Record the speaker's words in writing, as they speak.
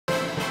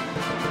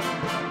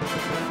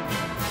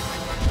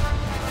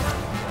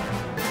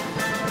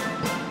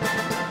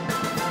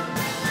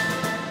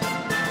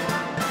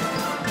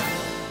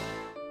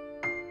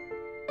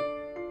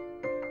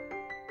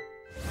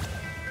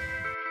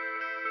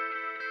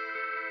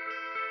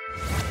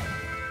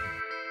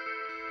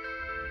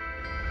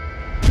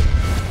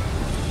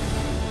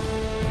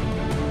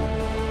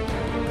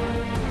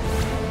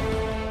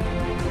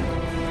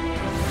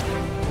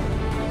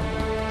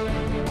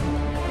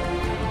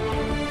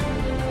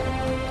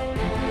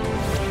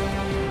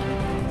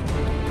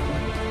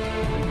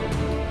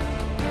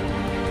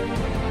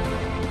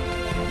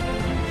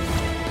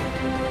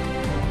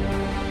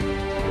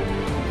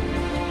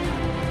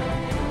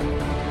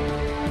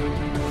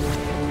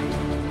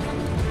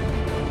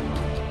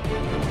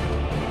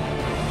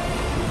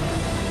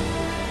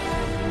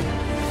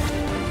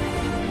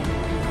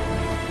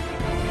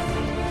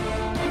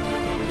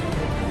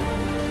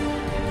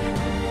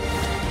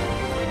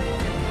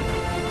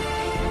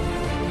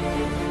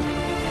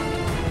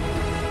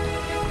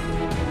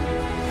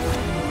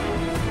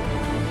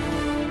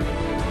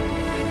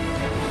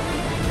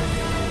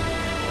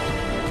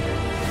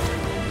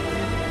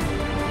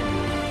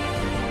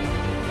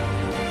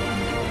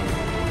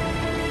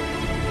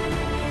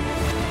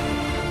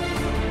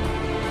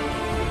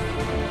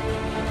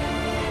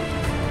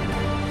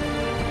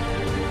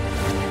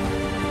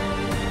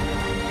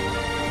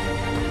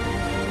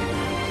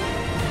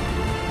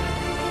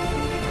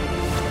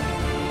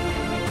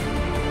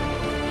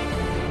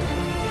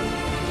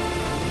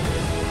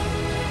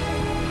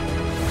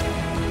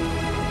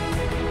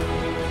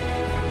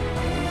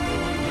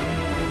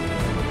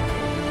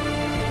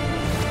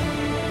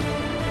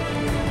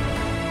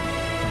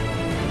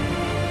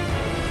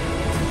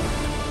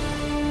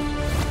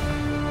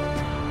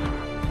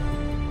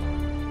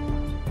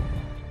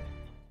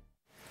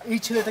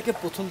ছেলেটাকে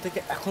প্রথম থেকে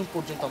এখন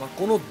পর্যন্ত আমার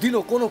কোনো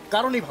দিনও কোনো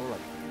কারণেই ভালো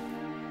লাগে,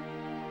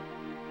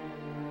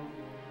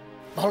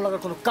 ভালো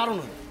লাগার কোনো কারণ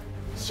নেই।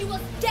 She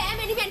was damn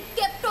and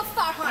kept off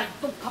her heart.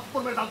 একদম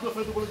থাপ্পড় মেরে দাঁত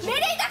ফেলে দেব বলেছি।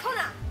 মেরেই দেখো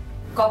না।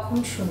 কখন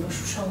শুনবো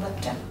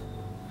সুসংবাদটা?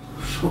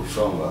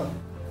 সুসংবাদ?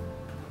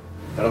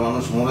 একটা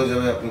মানুষ মরে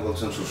যাবে আপনি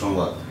বলছেন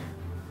সুসংবাদ?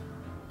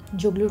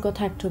 জগলুর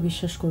কথা একটু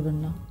বিশ্বাস করবেন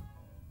না।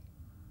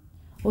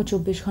 ও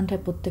 24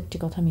 ঘন্টায় প্রত্যেকটি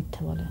কথা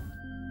মিথ্যা বলে।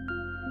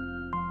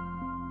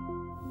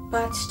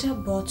 5টা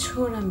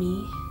বছর আমি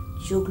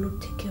জগলুর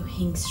থেকেও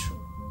হিংস্র,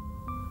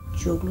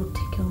 জগলুর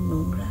থেকেও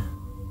নোংরা,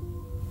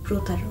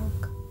 প্রতারক,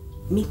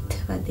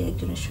 মিথ্যাবাদী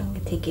একজনের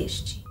সঙ্গে থেকে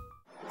এসেছি।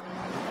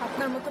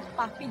 আপনার মতো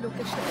পাপী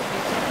লোকের সাথে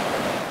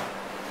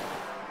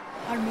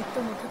আর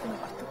মৃত্যুর মধ্যে কোনো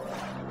পার্থক্য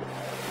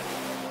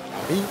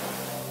নেই।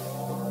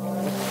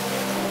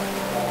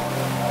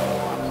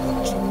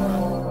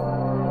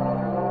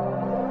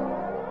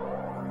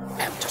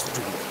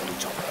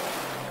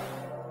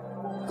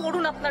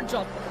 করুন আপনার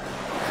জব,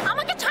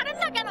 আমাকে ছাড়েন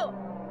না কেন?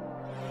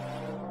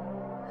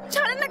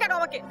 ছাড়েন না কেন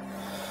আমাকে?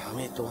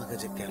 আমি তোমাকে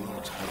যে কেন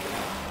ছাড়ব?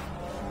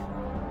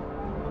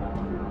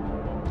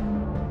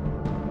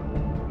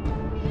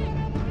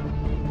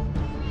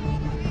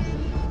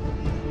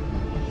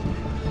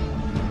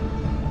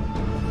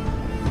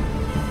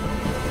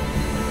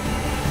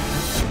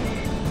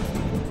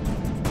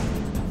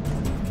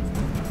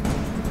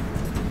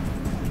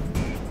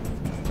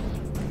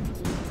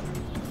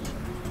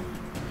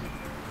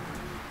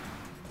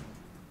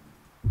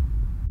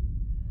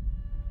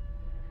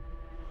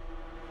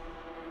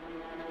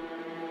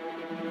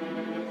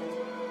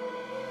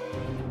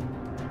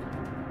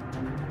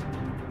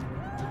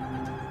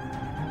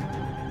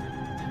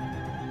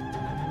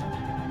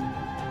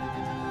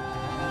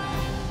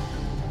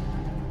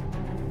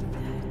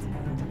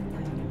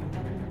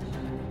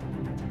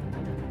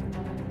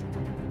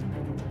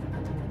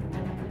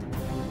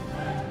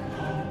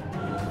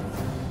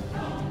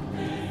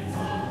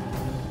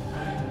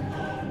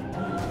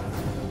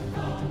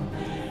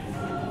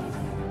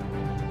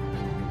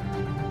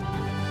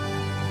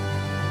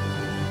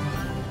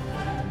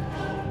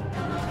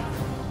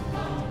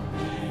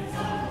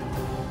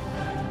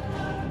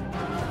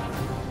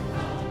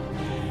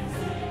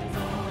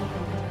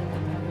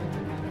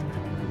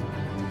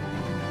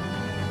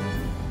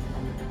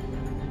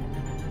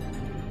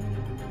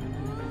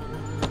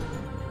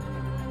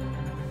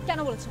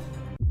 কেন বলছেন?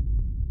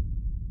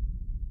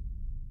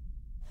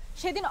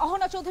 সেদিন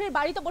অহনা চৌধুরীর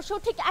বাড়িতে বসেও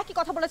ঠিক একই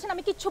কথা বলেছেন,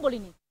 আমি কিচ্ছু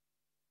বলিনি।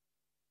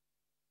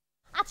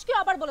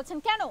 আজকেও আবার বলেছেন,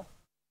 কেন?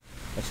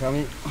 আচ্ছা,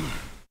 আমি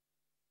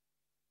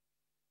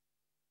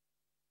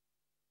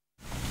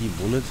কি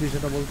বলেছি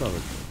সেটা বলতে হবে।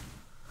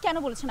 কেন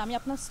বলেছেন আমি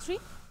আপনার স্ত্রী?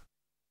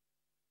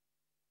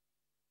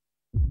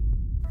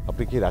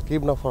 আপনি কি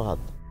রাকিব না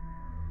Farhad?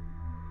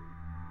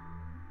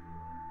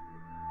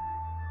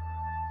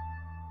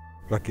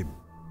 Rakib,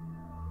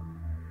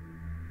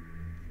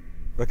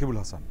 Rakibul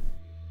Hasan.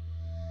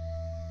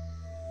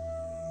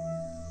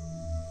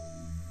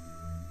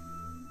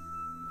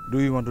 Do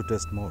you want to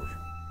test more?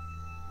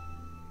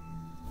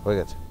 হয়ে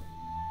গেছে।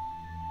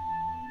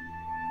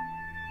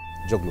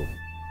 জগলু,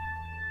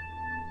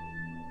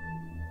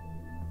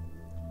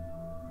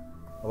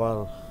 আমার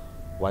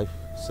ওয়াইফ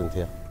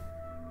সিনথিয়া।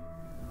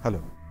 হ্যালো।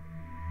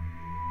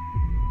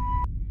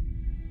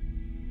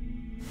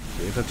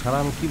 এটা ছাড়া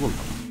আমি কি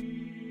বলতাম?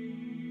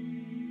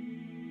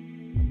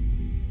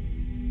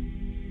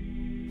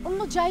 অন্য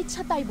যা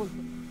ইচ্ছা তাই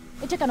বলবেন,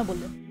 এটা কেন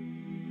বললেন?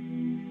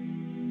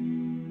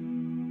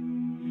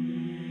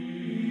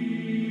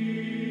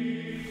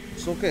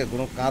 ওকে,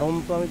 কোনো কারণ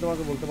তো আমি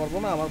তোমাকে বলতে পারবো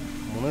না। আমার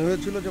মনে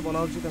হয়েছিল যে বলা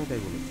উচিত, আমি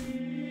তাই বলেছি।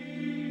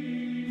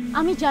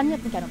 আমি জানি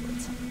আপনি কেন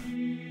বলেছেন,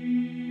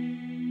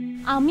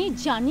 আমি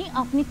জানি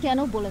আপনি কেন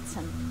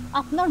বলেছেন।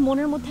 আপনার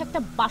মনের মধ্যে একটা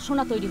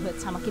বাসনা তৈরি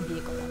হয়েছে আমাকে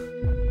বিয়ে করার।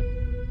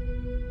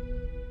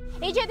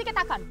 এই যে এদিকে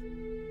তাকান,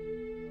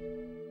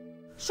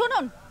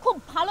 শুনুন, খুব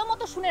ভালো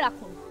মতো শুনে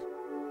রাখুন।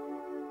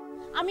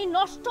 আমি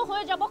নষ্ট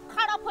হয়ে যাব,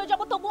 খারাপ হয়ে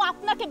যাব, তবু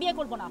আপনাকে বিয়ে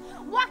করব না।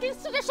 ওয়াকিং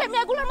স্ট্রিটে সেই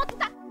মেয়েগুলোর মতো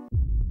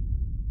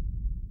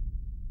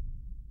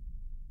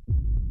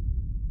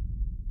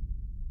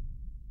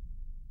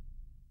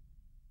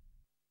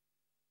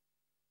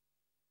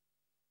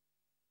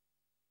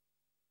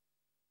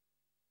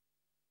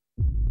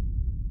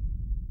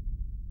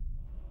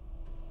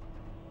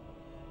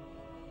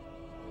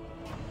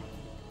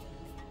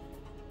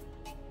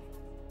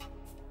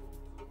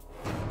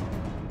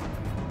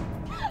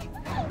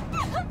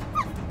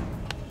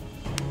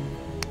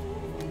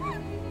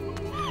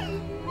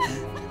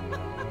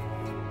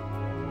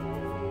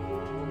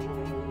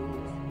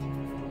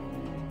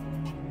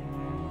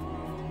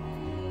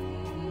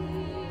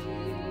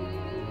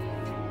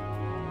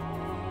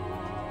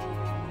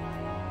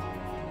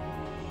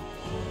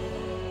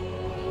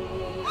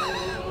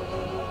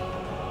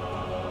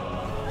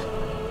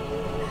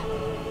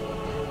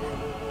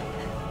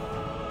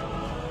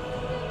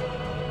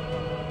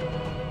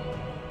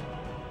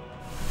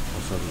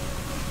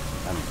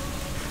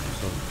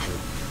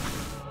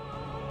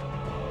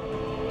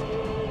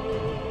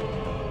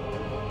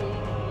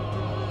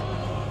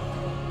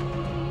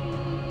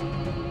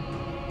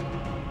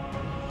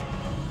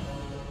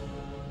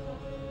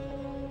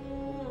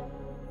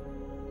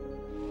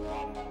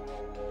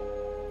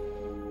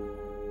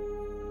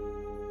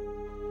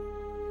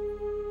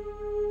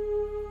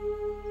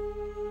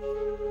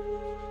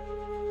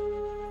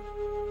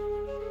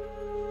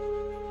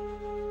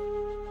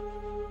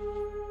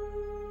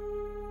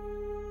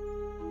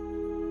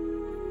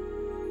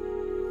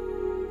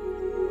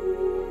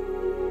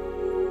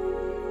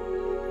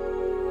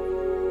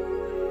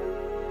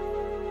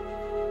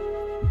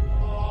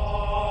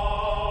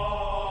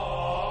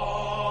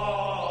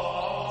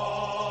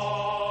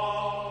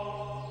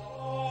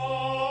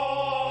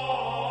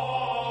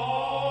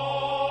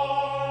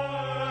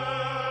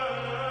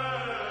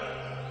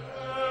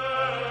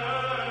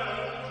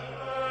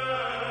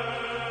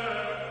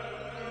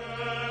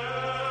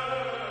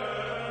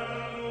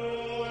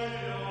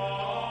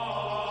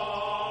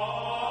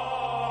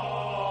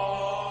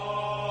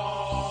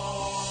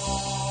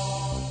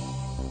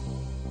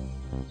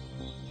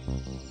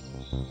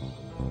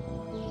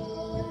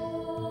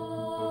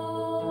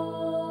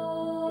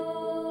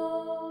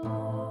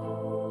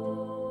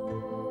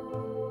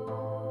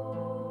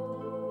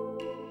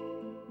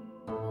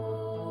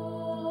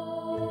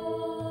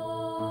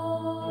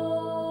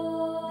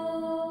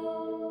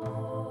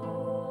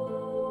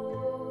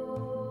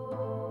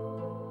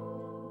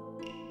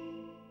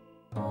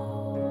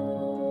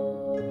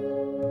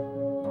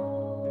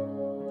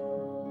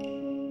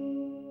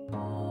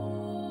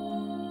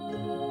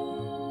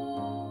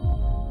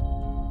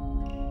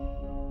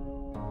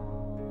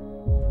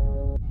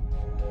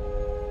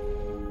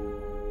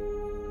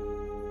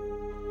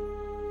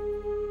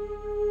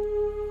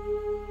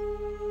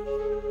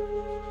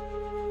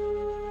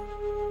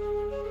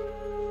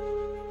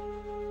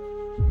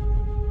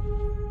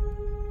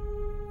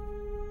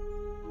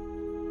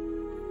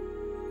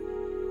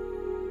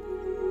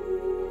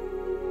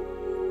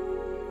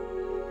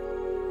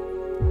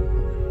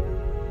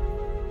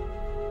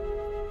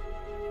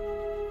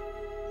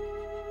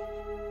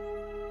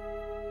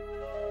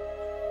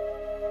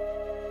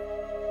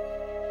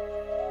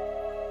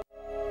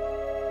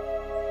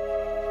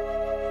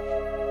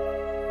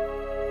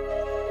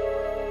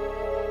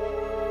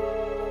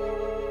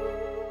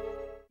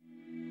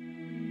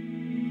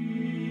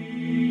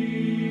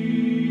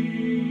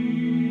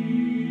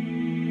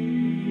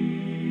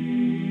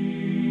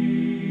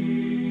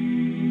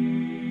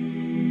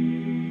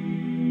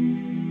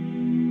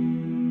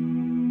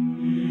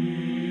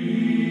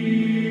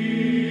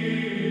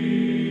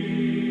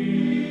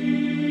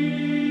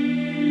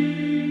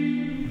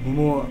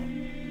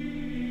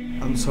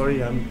সরি,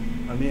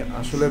 আমি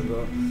আসলে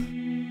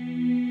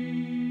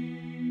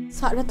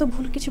সারা তো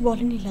ভুল কিছু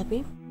বলেনি লাবি,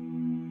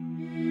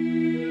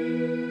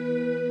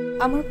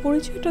 আমার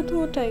পরিচয়টা তো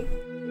ওটাই,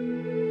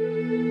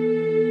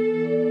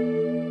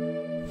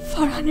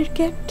 ফারহানের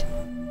ক্যাট।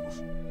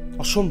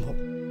 অসম্ভব।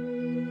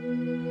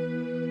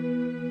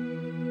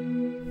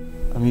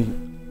 আমি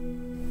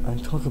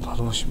তোমাকে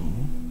ভালোবাসি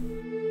মামু।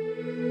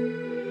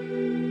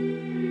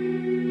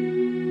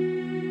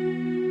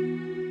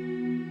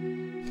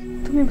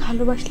 তুমি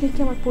ভালোবাসলে কি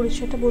আমার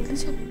পরিচয়টা বদলে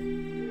যাবে?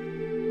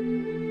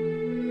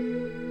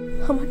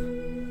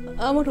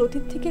 আমার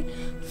অতীত থেকে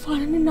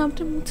ফারহানের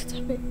নামটা মুছে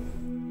যাবে?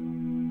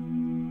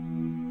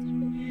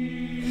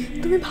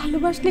 তুমি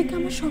ভালোবাসলে কি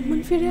আমার সম্মান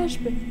ফিরে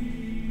আসবে?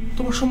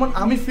 তোমার সম্মান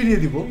আমি ফিরিয়ে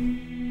দিব?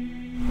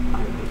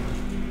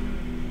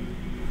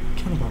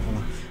 কেন পারবো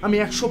না? আমি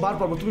 100 বার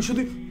পারবো। তুমি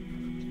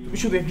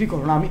শুধু এগ্রি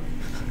করো না।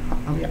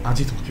 আমি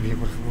আজই তোমাকে বিয়ে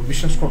করে ফেলবো,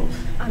 বিশ্বাস করো।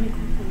 আমি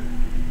করব না।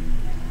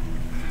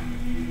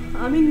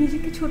 আমি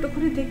নিজেকে ছোট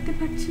করে দেখতে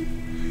পাচ্ছি,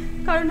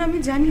 কারণ আমি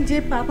জানি যে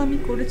পাপ আমি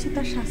করেছি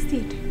তার শাস্তি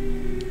এটাই,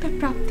 তার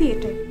প্রাপ্তি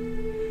এটাই।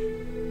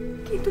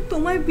 কিন্তু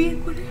তোমায় বিয়ে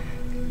করে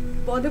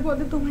পদে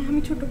পদে তোমায়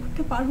আমি ছোট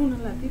করতে পারবো না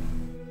লাবি।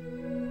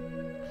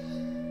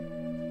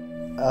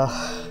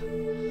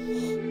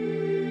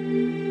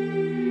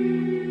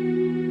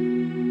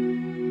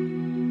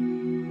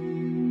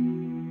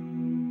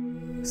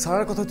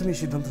 সারার কথা তুমি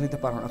সিদ্ধান্ত নিতে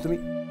পারো না।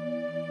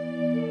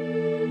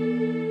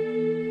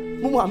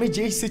 মামু, আমি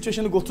যেই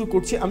সিচুয়েশনে গো থ্রু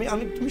করছি,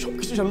 তুমি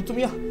সবকিছু জানো।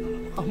 তুমি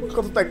আমার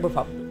কথা তো একবার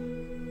ভাববে।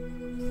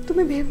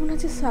 তুমি ভেবো না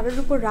যে সারার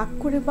উপর রাগ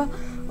করে বা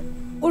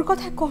ওর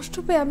কথায় কষ্ট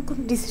পেয়ে আমি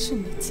কোনো ডিসিশন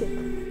নিচ্ছি।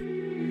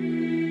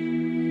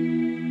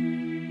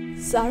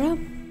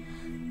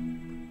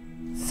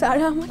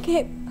 সারা আমাকে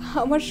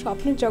আমার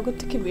স্বপ্নের জগৎ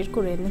থেকে বের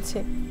করে এনেছে,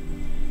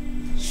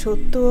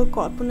 সত্য ও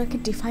কল্পনাকে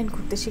ডিফাইন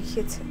করতে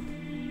শিখিয়েছে।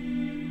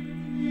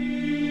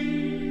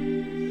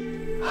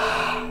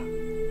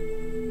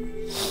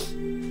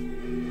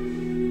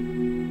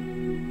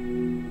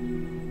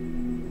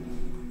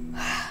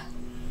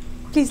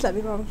 প্লিজ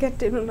লাবিব, আমাকে আর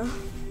টেনো না।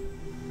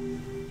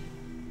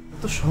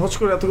 এত সহজ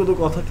করে এতগুলো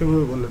কথা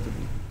কিভাবে বললে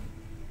তুমি?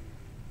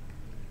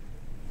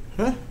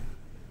 হ্যাঁ,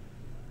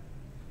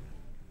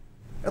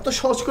 এত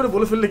সহজ করে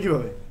বলে ফেললে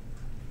কিভাবে?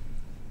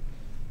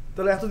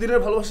 তাহলে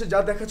এতদিনের ভালোবাসা যা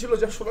দেখা ছিল,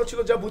 যা শোনা ছিল,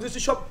 যা বুঝেছি,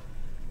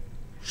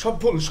 সব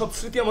ভুল, সব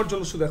স্মৃতি আমার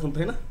জন্য শুধু এখন,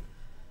 তাই না?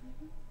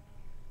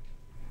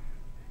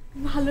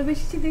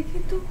 ভালোবেসেছি দেখে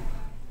তো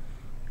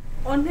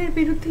অন্যায়ের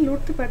বিরুদ্ধে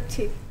লড়তে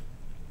পারছি,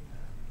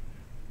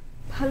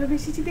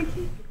 ভালোবেসেছি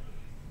দেখে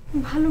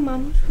ভালো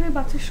মানুষ হয়ে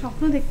বাচ্চার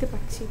স্বপ্ন দেখতে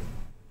পাচ্ছি।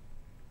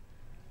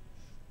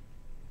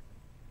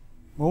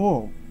 মোমো,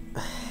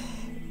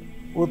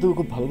 ও তুমি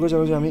খুব ভালো করে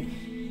জানো যে আমি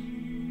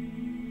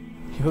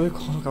এভাবে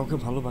কখনো কাউকে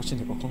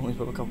ভালোবাসিনি, কখনো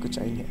এইভাবে কাউকে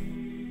চাইনি।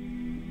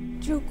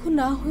 যোগ্য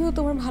না হয়েও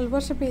তোমার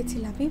ভালোবাসা পেয়েছি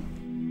লাবিব।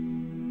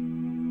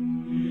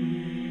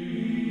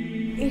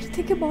 এর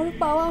থেকে বড়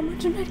পাওয়া আমার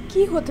জন্য আর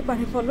কি হতে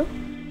পারে বলো?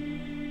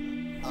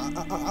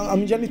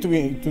 আমি জানি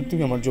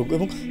তুমি আমার যোগ্য,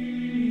 এবং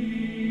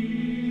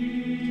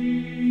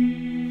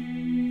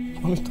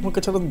আমি তোমাকে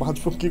ছাড়া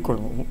বাঁচবো কি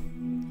করবো?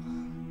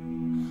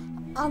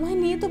 আমায়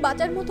নিয়ে তো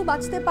বাঁচার মতো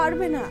বাঁচতে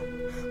পারবে না,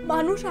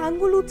 মানুষ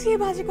আঙ্গুল উঠিয়ে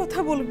বাজে কথা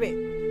বলবে।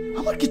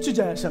 আমার কিচ্ছু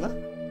যায় আসে না।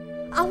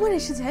 আমার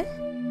এসে যায়,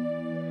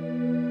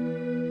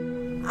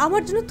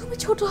 আমার জন্য তুমি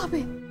ছোট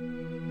হবে,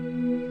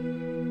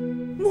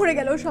 মরে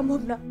গেলেও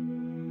সম্ভব না।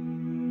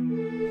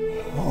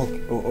 ওকে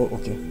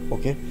ওকে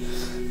ওকে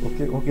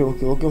ওকে ওকে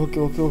ওকে ওকে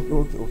ওকে ওকে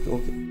ওকে ওকে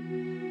ওকে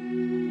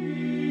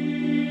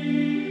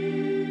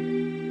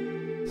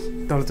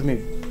তাহলে তুমি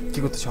কি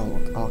করতে চাও?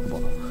 আমাকে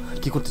বলো,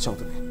 কি করতে চাও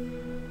তুমি?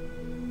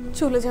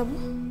 চলে যাব,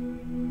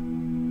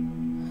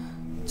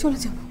 চলে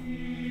যাব।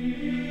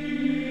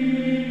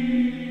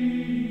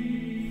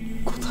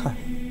 কোথায়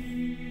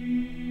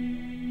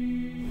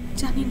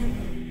জানি না,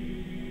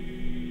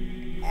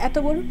 এত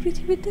বড়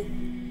পৃথিবীতে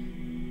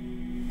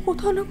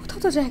কোথাও না কোথাও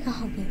তো জায়গা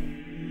হবে,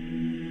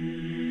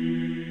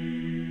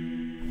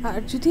 আর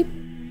যদি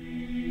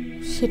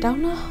সেটাও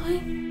না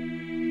হয়,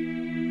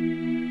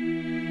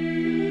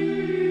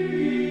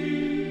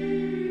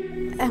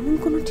 এমন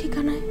কোনো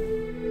ঠিকানায়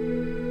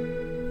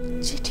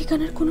যে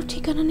ঠিকানার কোনো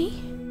ঠিকানা নেই,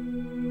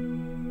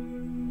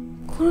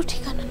 কোনো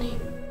ঠিকানা নেই।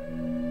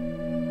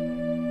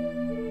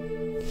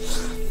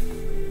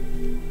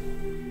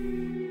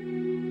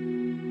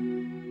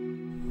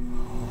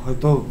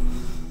 হয়তো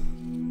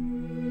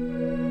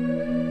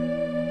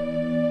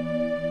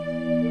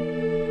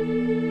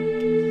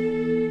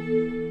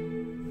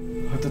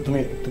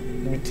তুমি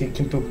ঠিক,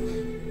 কিন্তু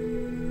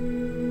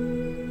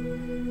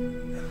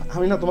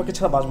আমি না তোমাকে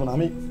ছাড়া বাঁচবো না।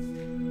 আমি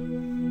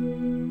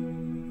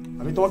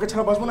তোমাকে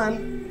ছাড়া বাঁচবো না,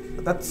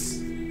 that's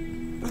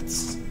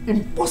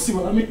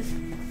impossible. আমি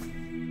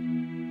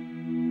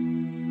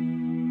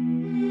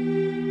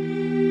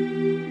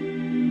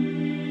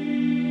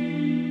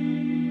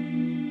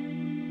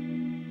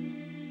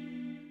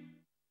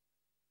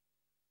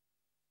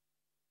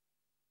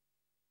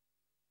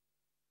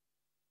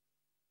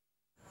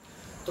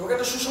তোমাকে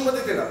একটা সুসংবাদ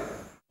দিতে না,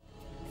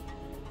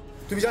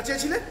 তুমি যা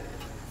চেয়েছিলে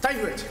তাই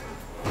হয়েছে।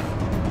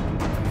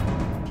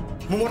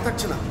 মোমর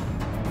থাকছে না,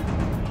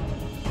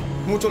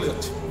 মু চলে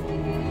যাচ্ছে।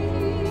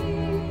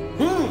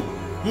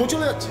 মু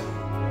চলে যাচ্ছে।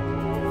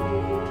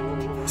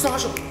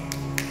 হাসো,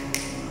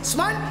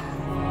 স্মাইল,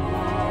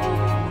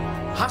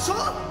 হাসো।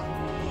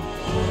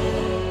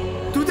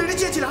 তুই তো এটা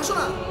চেয়েছিলে, হাসো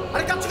না।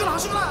 আরে কাঁদছো কেন?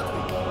 হাসো না।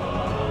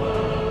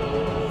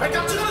 আরে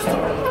কাঁদছো কেন?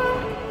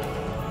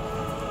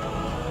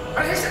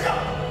 আরে হেসে যাও।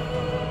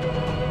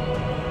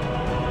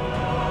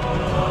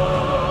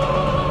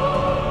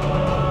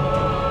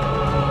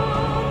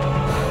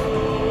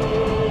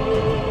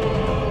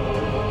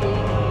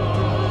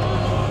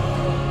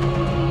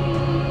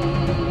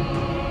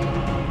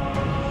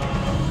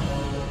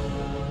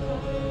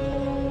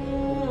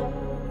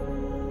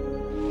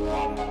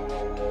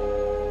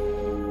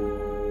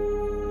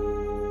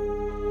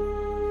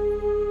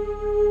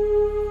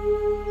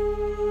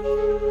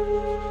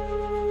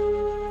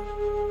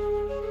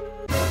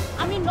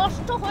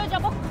 নষ্ট হয়ে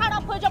যাব,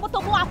 খারাপ হয়ে যাব,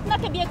 তবু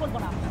আপনাকে বিয়ে করব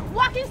না।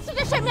 ওয়াকিং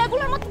স্ট্রিটে সেই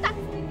মেয়েগুলোর মতো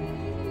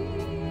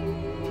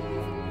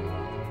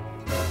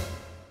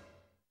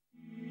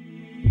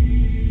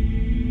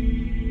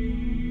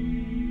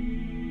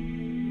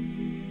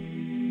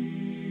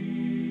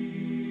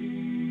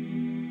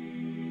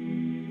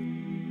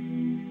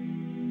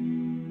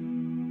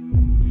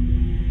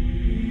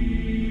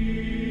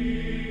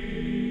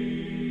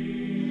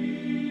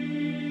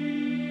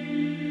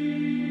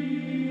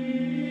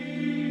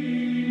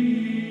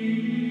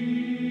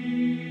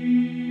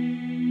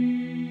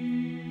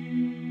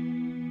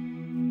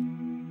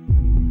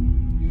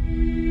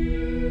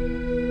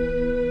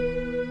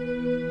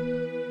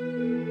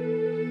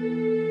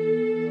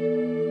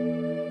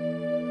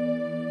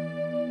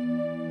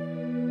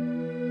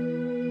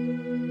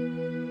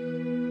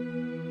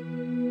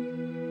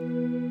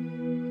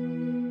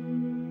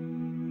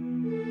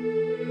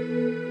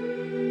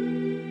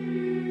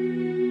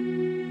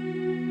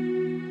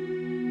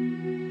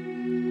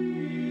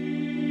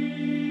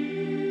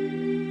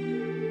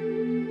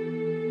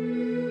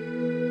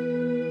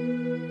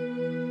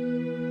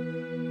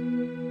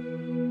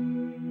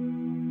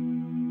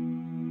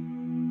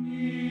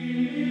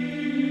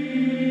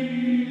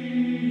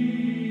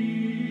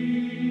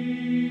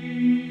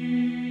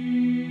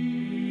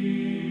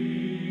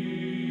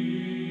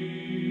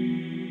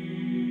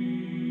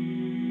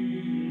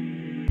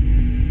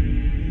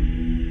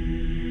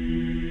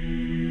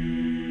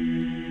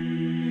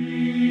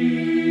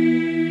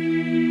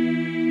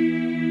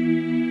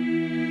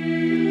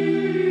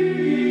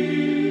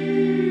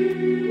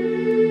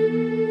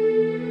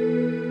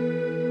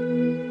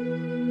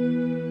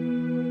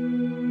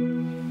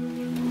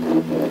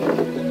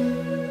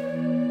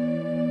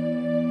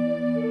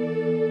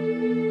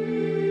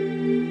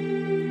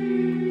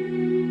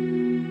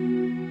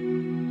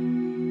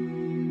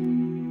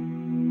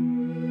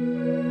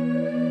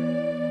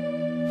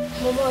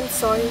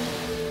সরি।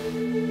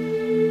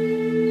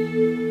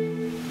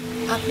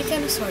 আপনি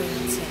কেন সরি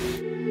বলছেন?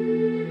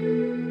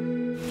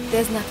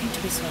 There's nothing to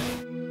be sorry.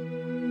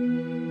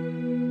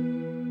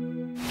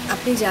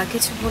 আপনি যা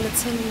কিছু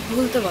বলেছেন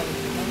ভুলতে বলেন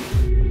না।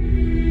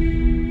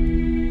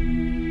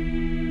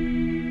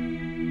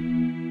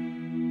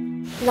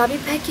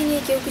 রাবিব ভাইকে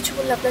নিয়ে কেউ কিছু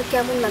বললে আপনার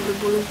কেমন লাগবে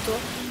বলুন তো?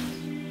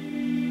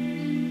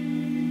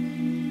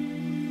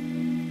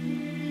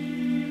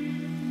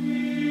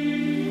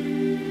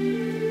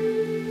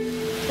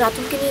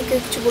 রাতুলকে নিয়ে কেউ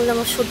কিছু বললে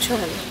আমার সহ্য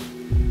হয় না।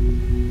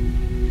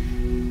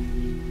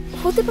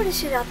 হতে পারে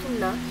সে রাতুল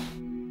না,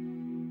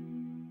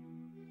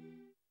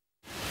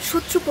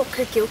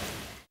 শত্রুপক্ষের কেউ,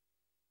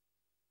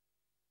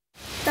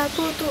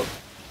 তারপরও তো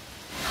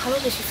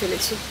ভালোবেসে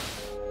ফেলেছি।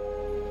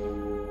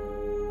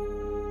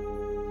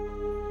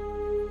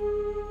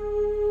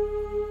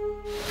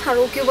 আর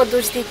ওকেও বা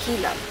দোষ দিয়ে কি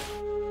লাভ?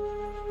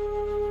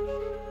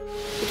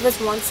 It was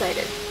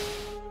one-sided.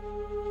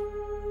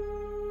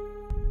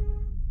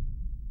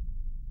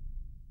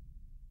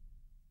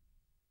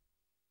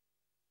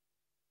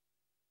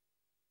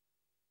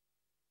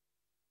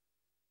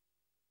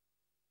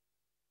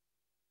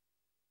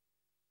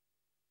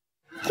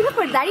 কি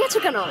ব্যাপার, দাঁড়িয়ে আছো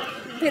কেন?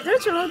 ভেতরে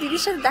চলো,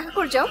 দিদির সাথে দেখা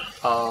করে যাও।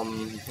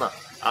 না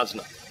আজ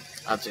না,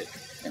 আজ।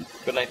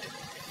 Good night.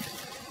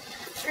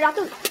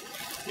 রাতুল,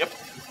 Yep.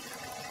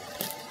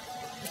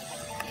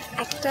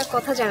 একটা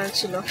কথা জানার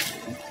ছিল।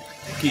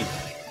 কি?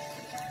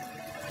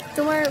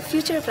 তোমার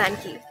ফিউচার প্ল্যান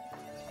কি?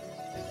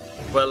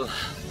 Well,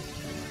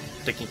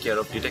 taking care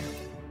of detect.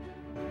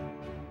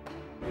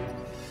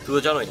 তুই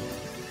তো জানোই,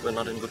 we're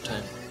not in good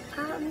time.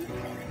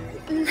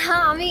 না,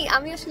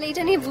 আমি আসলে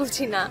এটা নিয়ে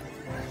বলছি না।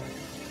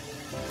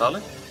 তাহলে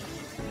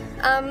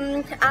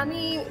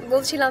আমি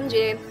বলছিলাম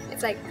যে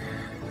it's like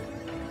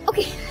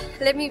okay,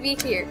 let me B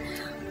here,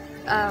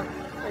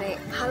 মানে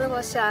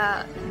ভালোবাসা,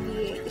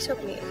 বিয়ে, এসব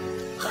নিয়ে।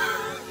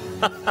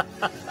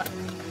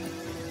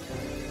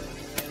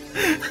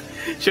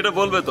 সেটা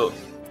বলবে তো।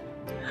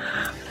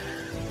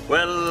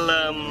 ওয়েল,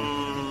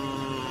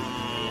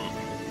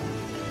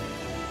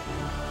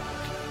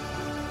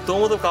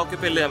 তোমার মতো কাউকে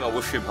পেলে আমি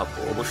অবশ্যই ভাববো,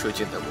 অবশ্যই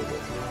চিন্তা করবো।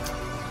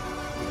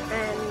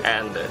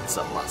 And it's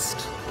a must.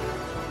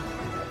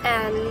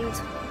 And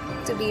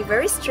to be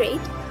very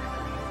straight,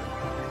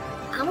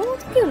 আমার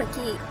মতো কেউ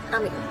নাকি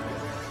আমি?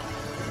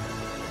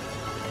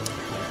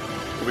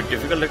 খুবই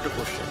ডিফিকাল্ট একটা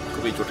কোশ্চেন,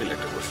 খুবই জটিল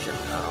একটা কোশ্চেন।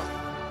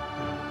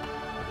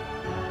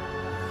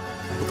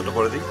 কতটা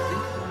পরে দিই?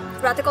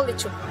 রাতে কল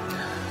দিচ্ছ?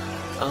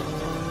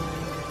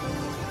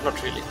 নট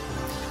রিয়েলি,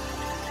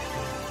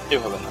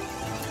 এভাবে না,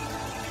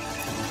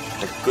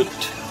 গুড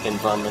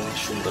এনভায়রনমেন্ট,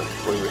 সুন্দর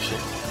পরিবেশে।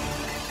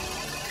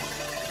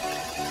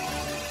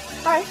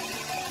 High,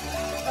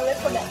 I'll wait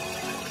for that.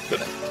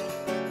 Good night.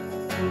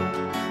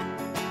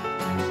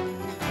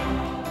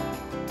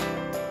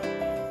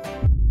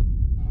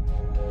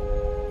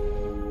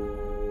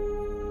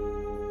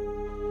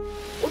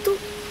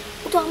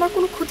 ও তো আমার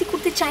কোনো ক্ষতি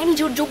করতে চায়নি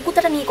যে ওর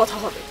যোগ্যতাটা নিয়ে কথা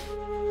হবে।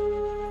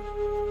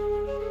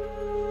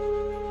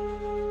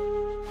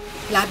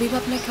 লাবিব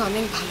আপনাকে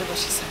অনেক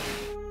ভালোবাসে স্যার।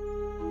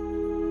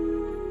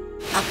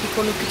 আপনি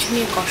কোনো কিছু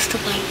নিয়ে কষ্ট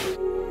পান,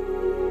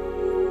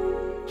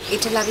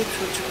 এটা লাবিব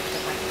সহ্য করতে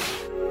পারে।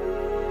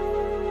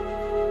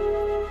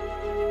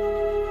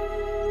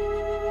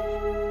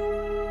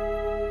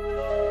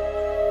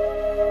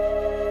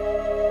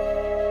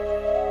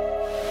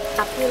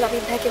 আপনিও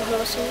লাবিব ভাইকে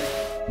ভালোবাসেন না?